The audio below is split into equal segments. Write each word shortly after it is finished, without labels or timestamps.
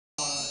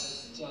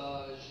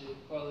j'ai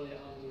parlé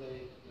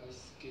anglais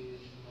parce que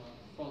mon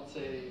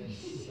français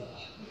est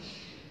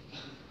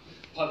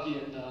pas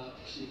bien.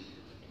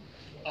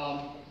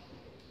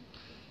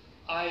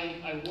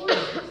 I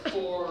work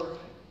for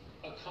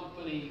a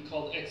company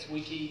called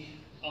XWiki.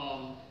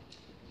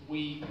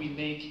 We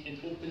make an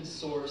open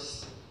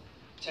source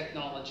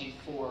technology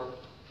for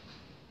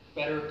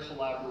better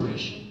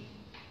collaboration.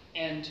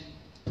 And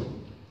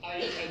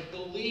I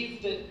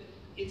believe that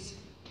it's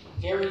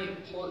very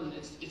important.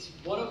 It's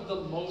one of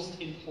the most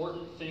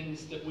important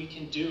things that we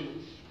can do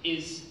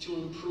is to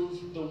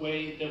improve the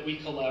way that we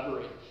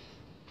collaborate.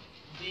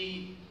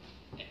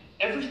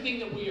 Everything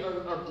that we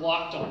are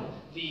blocked on,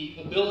 the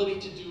ability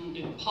to do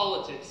in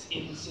politics,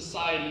 in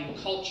society, in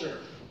culture,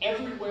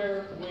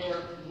 everywhere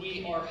where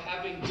we are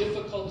having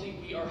difficulty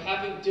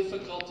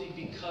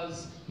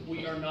because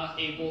we are not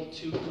able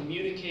to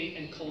communicate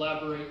and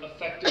collaborate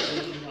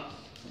effectively enough.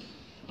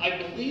 I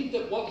believe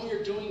that what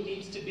we're doing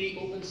needs to be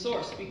open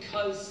source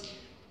because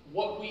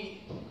what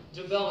we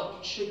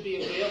develop should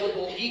be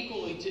available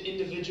equally to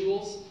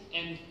individuals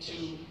and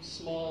to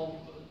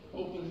small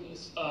open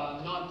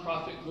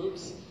nonprofit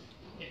groups,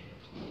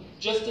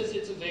 just as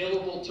it's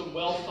available to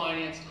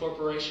well-financed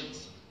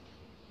corporations.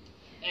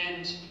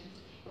 And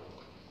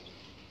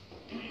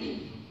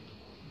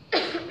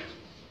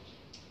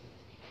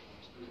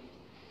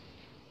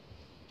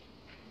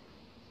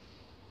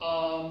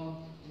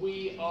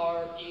we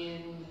are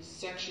in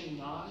section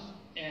 9,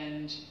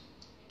 and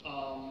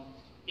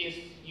if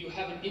you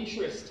have an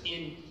interest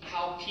in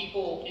how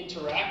people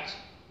interact,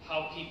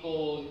 how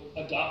people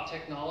adopt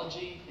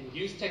technology and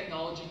use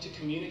technology to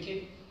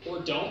communicate, or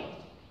don't,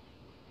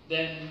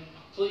 then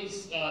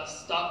please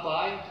stop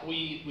by.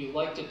 We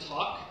like to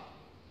talk,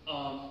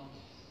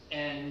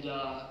 and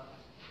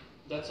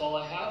that's all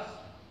I have.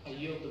 I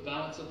yield the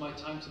balance of my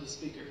time to the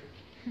speaker.